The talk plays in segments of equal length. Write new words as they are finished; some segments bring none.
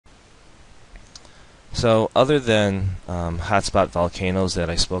So other than hotspot volcanoes that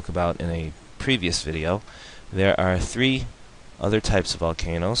I spoke about in a previous video, there are three other types of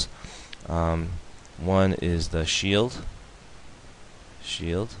volcanoes. One is the shield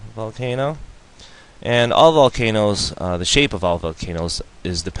volcano. And all volcanoes, the shape of all volcanoes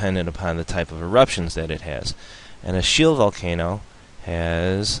is dependent upon the type of eruptions that it has. And a shield volcano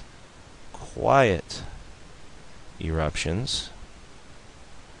has quiet eruptions.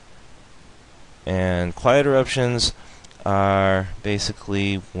 And quiet eruptions are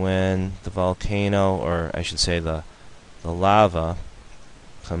basically when the volcano, or I should say the lava,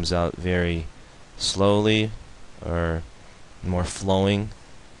 comes out very slowly or more flowing,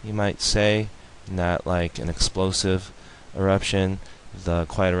 you might say. Not like an explosive eruption. The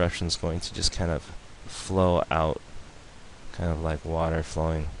quiet eruption is going to just kind of flow out, kind of like water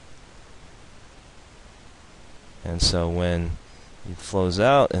flowing. And so when it flows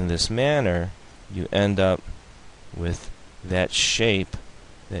out in this manner, you end up with that shape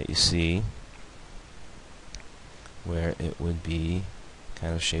that you see, where it would be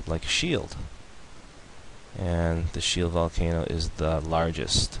kind of shaped like a shield. And the shield volcano is the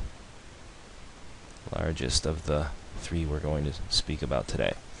largest of the three we're going to speak about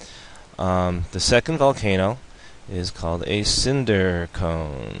today. The second volcano is called a cinder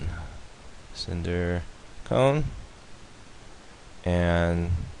cone. Cinder cone.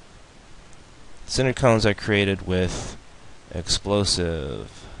 And cinder cones are created with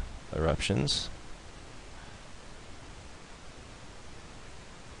explosive eruptions.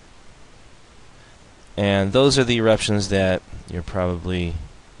 And those are the eruptions that you probably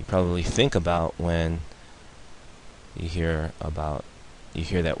think about when you hear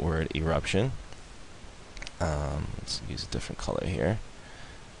that word eruption. Let's use a different color here.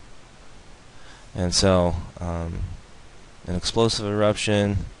 And so an explosive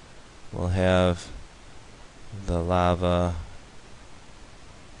eruption will have the lava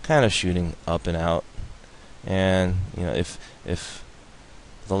kind of shooting up and out. And if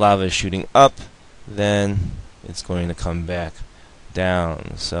the lava is shooting up, then it's going to come back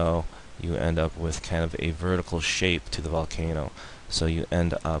down. So you end up with kind of a vertical shape to the volcano. So you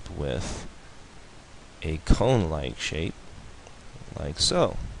end up with a cone-like shape, like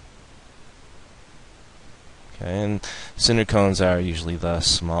so. Okay, and cinder cones are usually the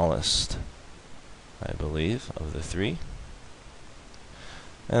smallest, I believe, of the three.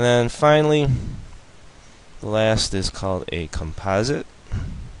 And then finally, the last is called a composite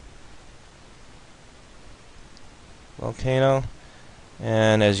volcano.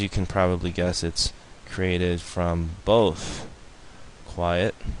 And as you can probably guess, it's created from both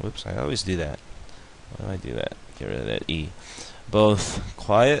quiet. Whoops, I always do that. Why do I do that? Get rid of that E. Both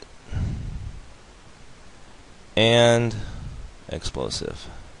quiet and explosive.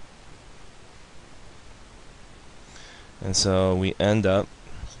 And so we end up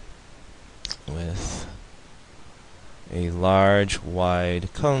with a large,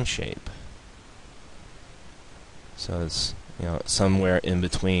 wide cone shape. So it's somewhere in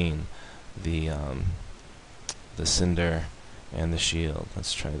between the cinder and the shield.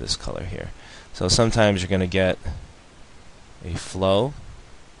 Let's try this color here. So sometimes you're going to get a flow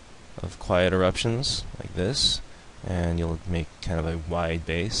of quiet eruptions like this, and you'll make kind of a wide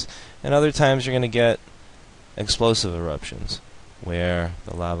base. And other times you're going to get explosive eruptions where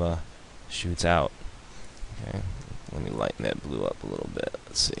the lava shoots out. Okay, let me lighten that blue up a little bit.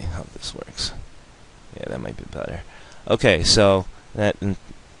 Let's see how this works. Yeah, that might be better. Okay, so the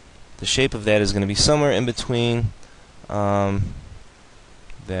shape of that is going to be somewhere in between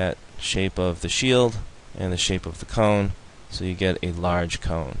that shape of the shield and the shape of the cone, so you get a large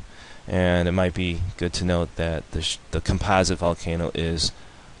cone. And it might be good to note that the composite volcano is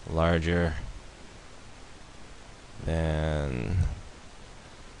larger than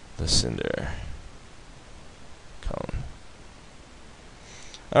the cinder cone.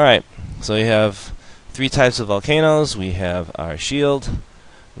 Alright, so you have three types of volcanoes. We have our shield,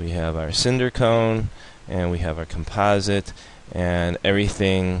 we have our cinder cone, and we have our composite, and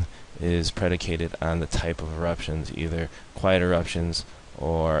everything is predicated on the type of eruptions, either quiet eruptions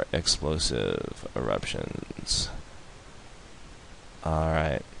or explosive eruptions.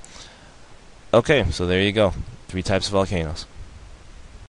 Alright. Okay, so there you go. Three types of volcanoes.